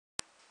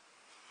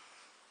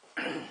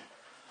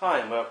Hi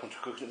and welcome to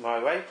Cooking It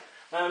My Way.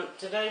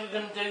 Today we're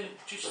going to do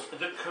just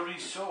the curry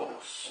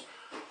sauce.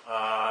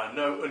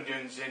 No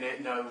onions in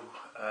it, no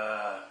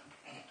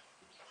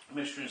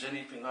mushrooms,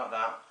 anything like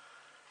that.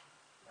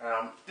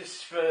 This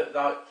is for,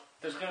 like,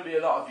 there's going to be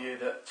a lot of you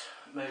that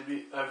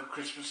maybe over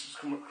Christmas, it's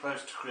coming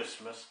close to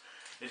Christmas,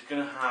 is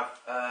going to have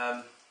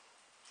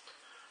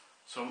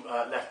some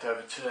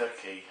leftover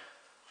turkey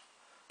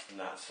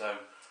and that. So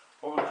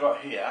what we've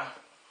got here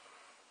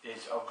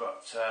is I've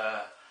got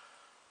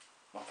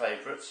my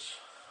favourites: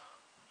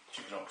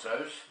 chicken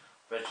oxos,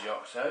 veggie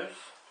oxos,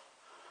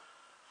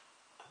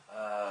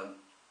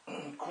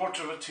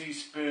 quarter of a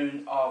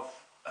teaspoon of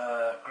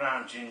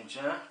ground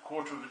ginger,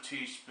 quarter of a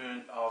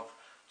teaspoon of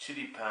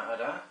chili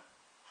powder,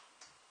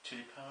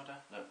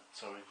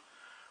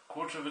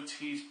 quarter of a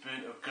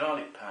teaspoon of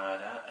garlic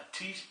powder, a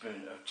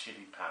teaspoon of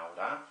chili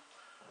powder,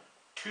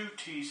 2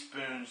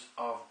 teaspoons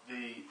of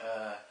the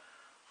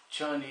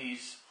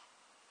Chinese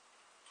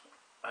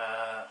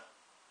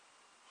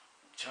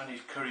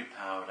curry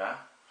powder.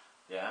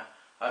 Yeah,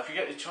 if you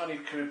get the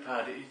Chinese curry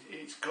powder,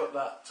 it's got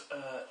that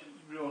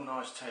real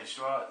nice taste.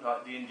 So I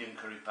like the Indian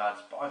curry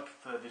powders, but I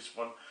prefer this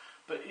one.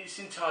 But it's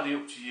entirely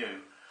up to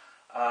you.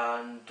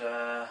 And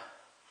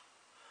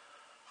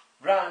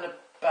round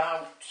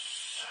about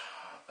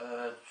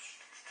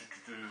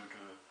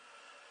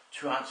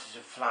 2 ounces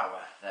of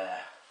flour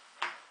there.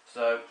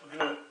 So we're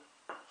going to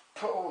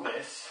put all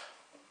this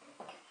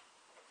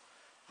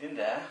in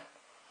there,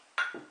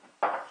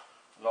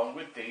 along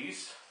with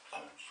these. So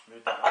just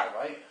move that out of the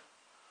way.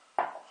 I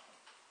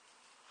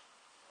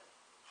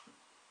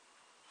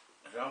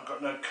haven't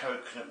got no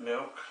coconut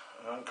milk,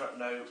 I haven't got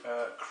no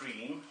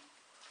cream.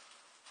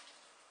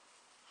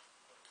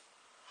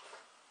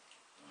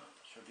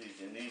 So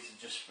these are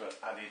just for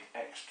added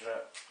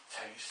extra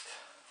taste.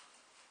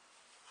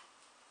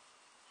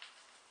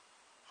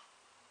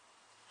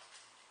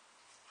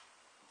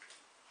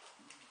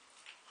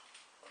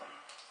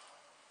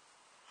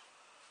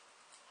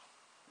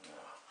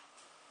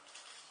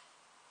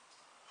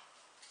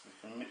 We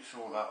can mix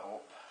all that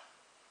up.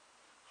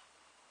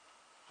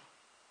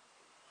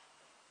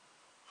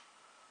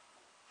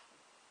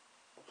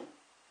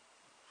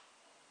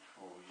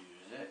 Before we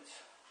use it.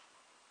 Just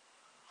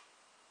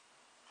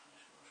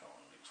make sure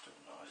it's mixed up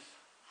nice.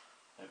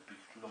 No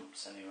big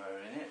lumps anywhere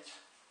in it.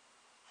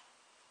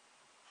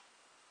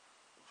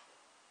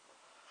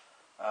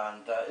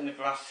 And in the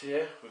glass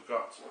here we've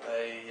got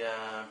a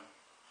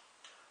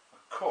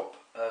cup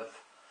of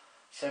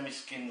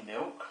semi-skimmed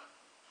milk.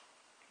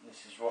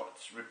 This is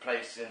what's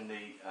replacing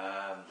the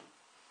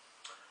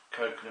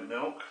coconut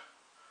milk.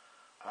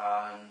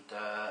 And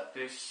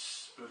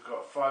this, we've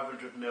got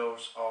 500 ml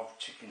of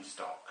chicken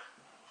stock.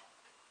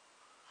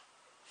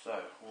 So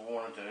what we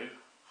want to do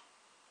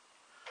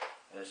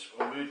is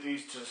we'll move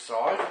these to the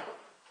side,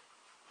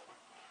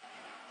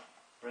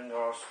 bring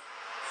our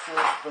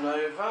saucepan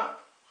over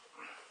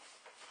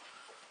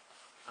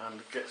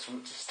and get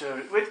something to stir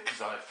it with,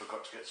 because I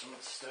forgot to get something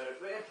to stir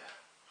it with.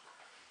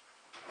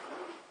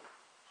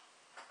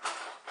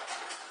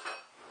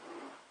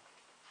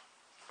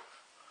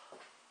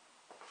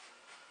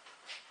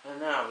 And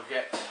now we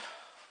get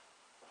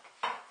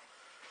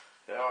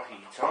our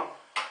heat on.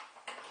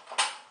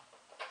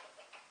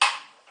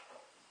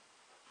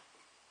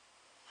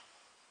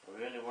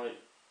 We only want it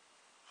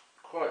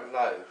quite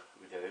low,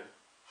 we do.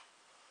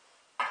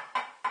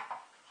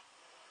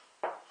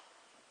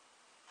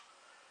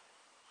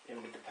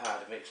 In with the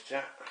powder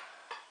mixture.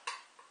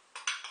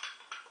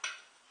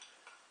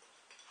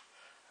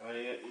 I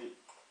mean,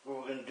 what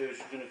we're going to do is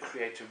we're going to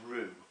create a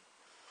roux.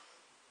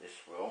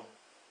 This will.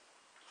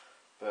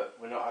 But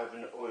we're not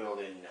having oil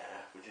in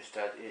there. We just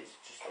add.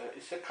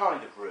 It's a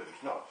kind of roux.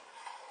 It's not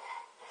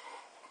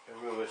a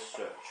roux as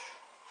such.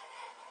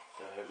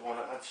 So we want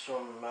to add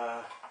some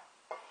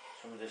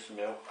of this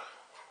milk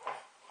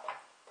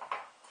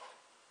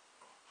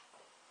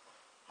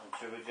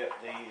until we get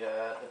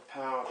the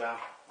powder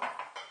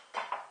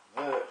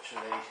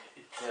virtually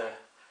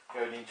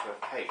going into a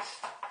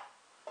paste.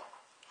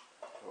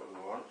 That's what we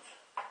want.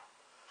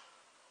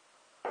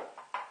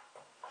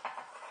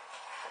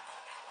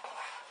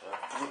 So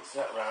mix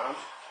that round.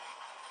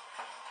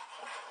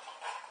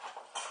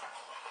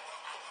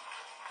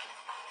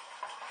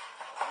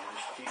 And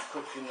just keep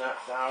cooking that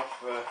down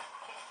for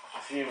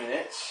a few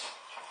minutes.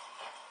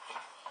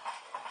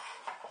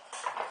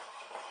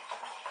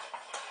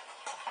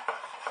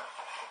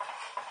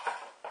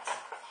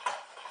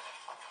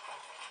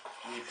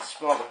 You can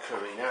smell the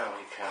curry now,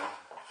 you can.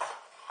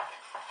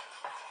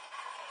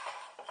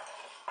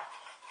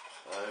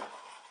 So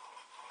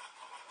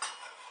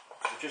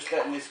we're just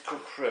letting this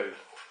cook through.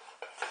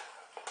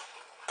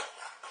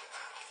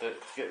 So to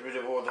get rid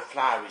of all the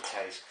floury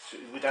taste. So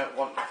we don't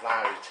want the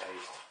floury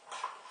taste.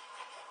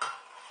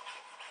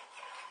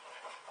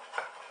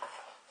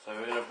 So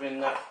we're going to bring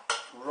that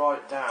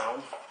right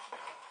down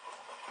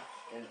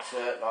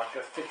into like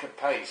a thicker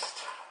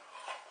paste.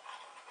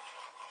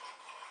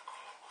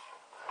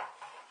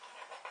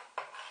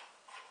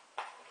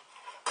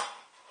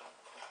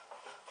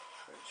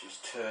 She's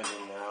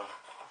turning now.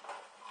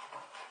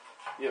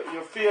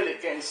 You'll feel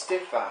it getting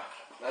stiffer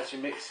as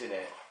you're mixing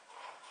it.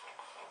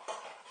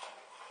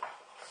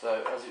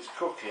 So as it's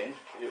cooking,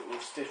 it will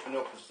stiffen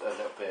up a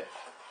little bit.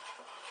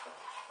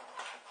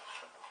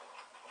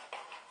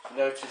 So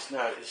notice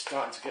now it's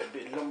starting to get a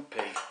bit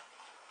lumpy.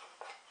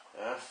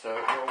 Yeah, so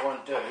what I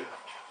want to do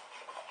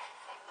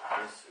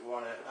is I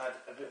want to add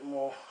a bit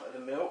more of the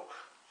milk.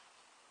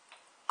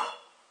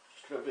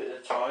 Just a little bit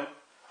at a time.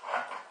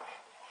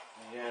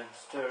 Again,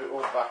 stir it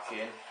all back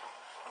in.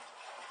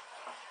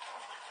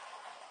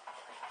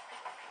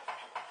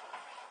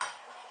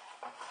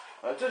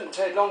 It doesn't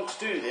take long to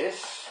do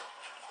this,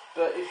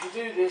 but if you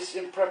do this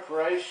in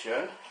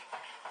preparation,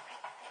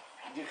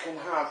 you can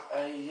have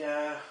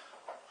a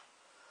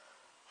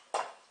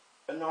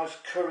nice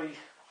curry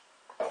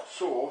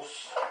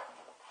sauce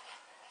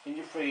in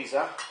your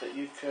freezer that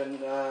you can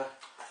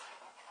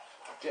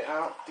get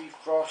out,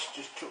 defrost.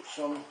 Just chuck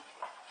some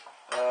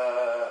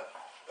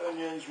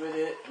onions with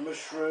it,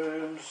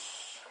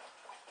 mushrooms,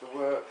 the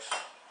works.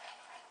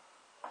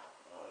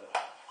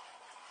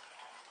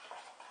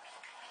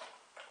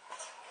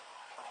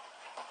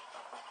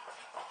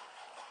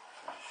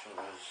 Make sure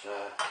those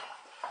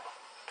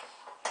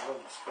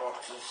lumps go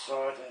off to the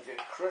side and get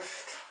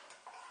crushed.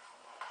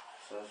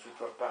 So as we've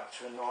got back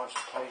to a nice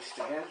paste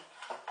again.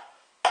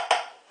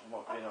 It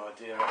might be an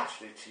idea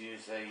actually to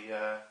use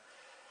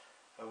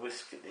a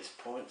whisk at this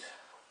point.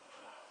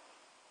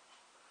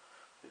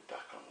 Put it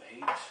back on the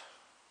heat.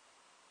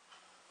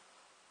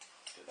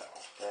 Get that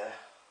off there.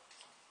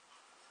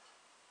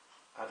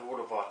 Add all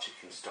of our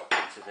chicken stock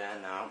into there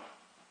now.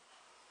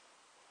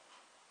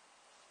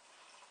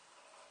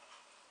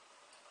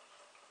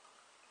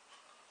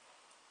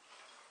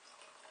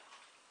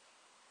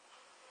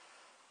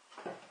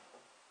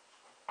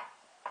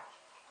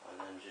 And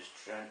then just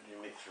gently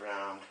mix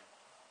around.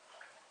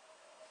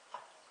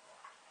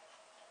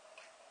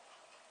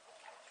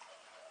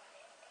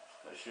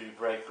 Make sure you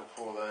break up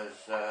all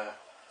those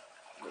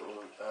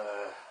little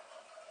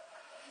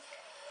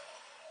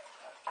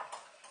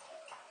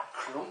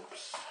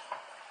clumps.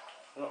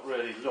 Not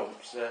really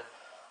lumps.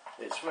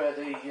 It's where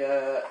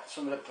the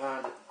some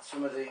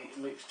of the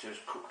mixture is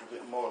cooked a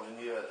bit more than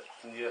the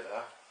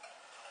other.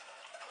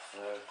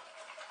 So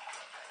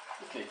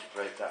just need to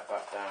break that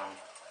back down.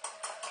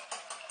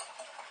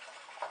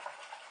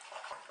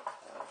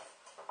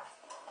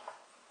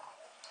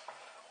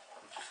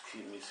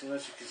 Keep mixing.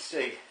 As you can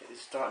see,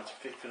 it's starting to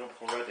thicken up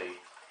already,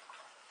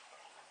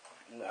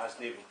 and it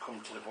hasn't even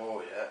come to the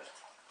boil yet.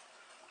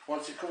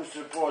 Once it comes to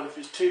the boil, if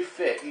it's too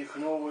thick, you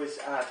can always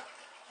add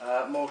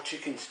more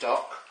chicken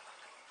stock,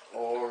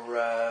 or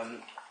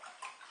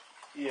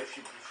if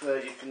you prefer,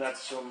 you can add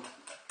some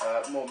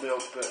more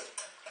milk. But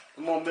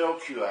the more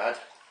milk you add,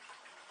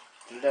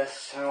 the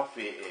less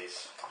healthy it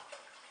is.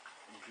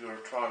 If you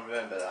want to try and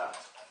remember that,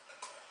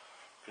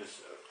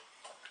 because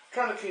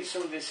trying to keep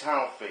some of this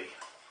healthy.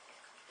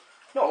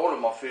 Not all of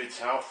my food's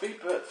healthy,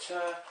 but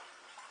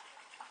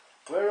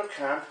where I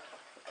can,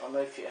 I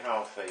make it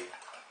healthy.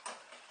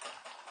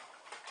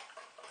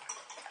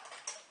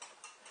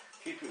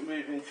 Keep it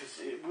moving because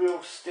it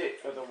will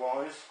stick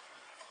otherwise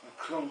and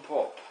clump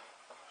up.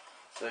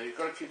 So you've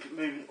got to keep it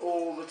moving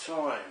all the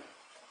time.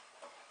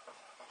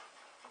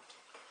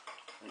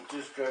 And it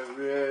does go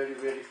really,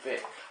 really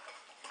thick.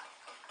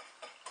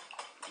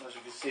 As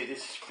you can see, this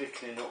is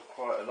thickening up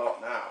quite a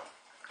lot now.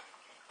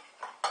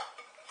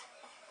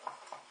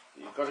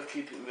 You've got to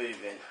keep it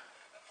moving.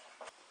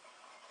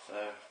 So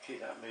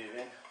keep that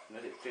moving,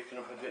 let it thicken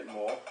up a bit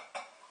more,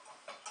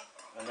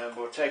 and then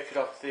we'll take it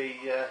off the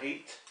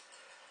heat,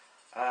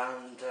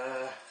 and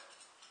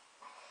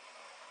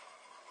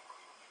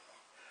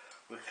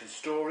we can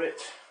store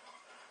it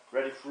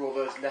ready for all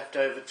those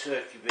leftover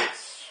turkey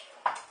bits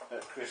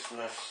at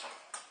Christmas.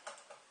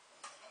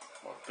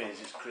 Well, being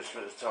it's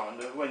Christmas at the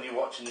time. When you're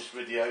watching this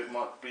video, it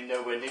might be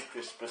nowhere near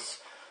Christmas,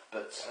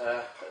 but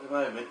at the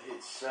moment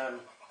it's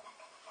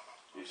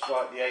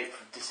like the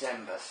 8th of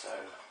December, so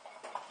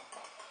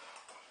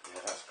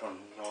yeah, that's gone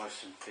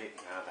nice and thick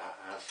now, that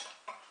has.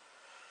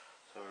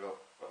 So look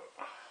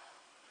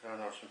how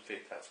nice and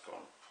thick that's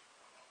gone.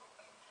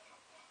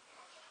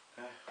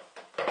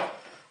 Okay.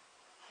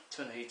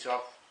 Turn the heat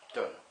off,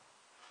 done.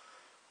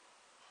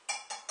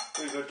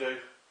 What we're going to do,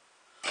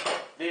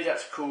 leave that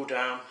to cool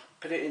down,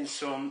 put it in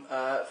some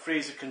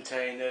freezer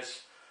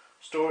containers,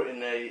 store it in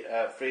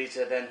the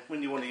freezer, then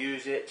when you want to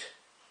use it,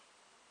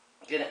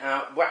 get it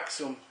out, whack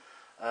some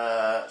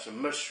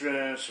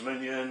mushrooms, some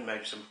onion,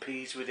 maybe some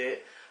peas with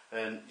it,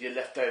 and your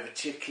leftover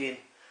chicken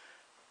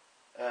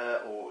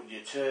or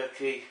your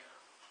turkey,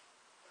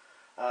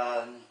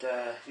 and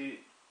you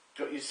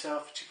got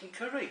yourself a chicken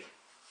curry.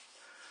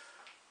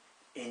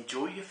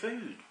 Enjoy your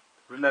food.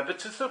 Remember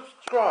to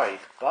subscribe.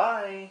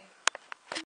 Bye.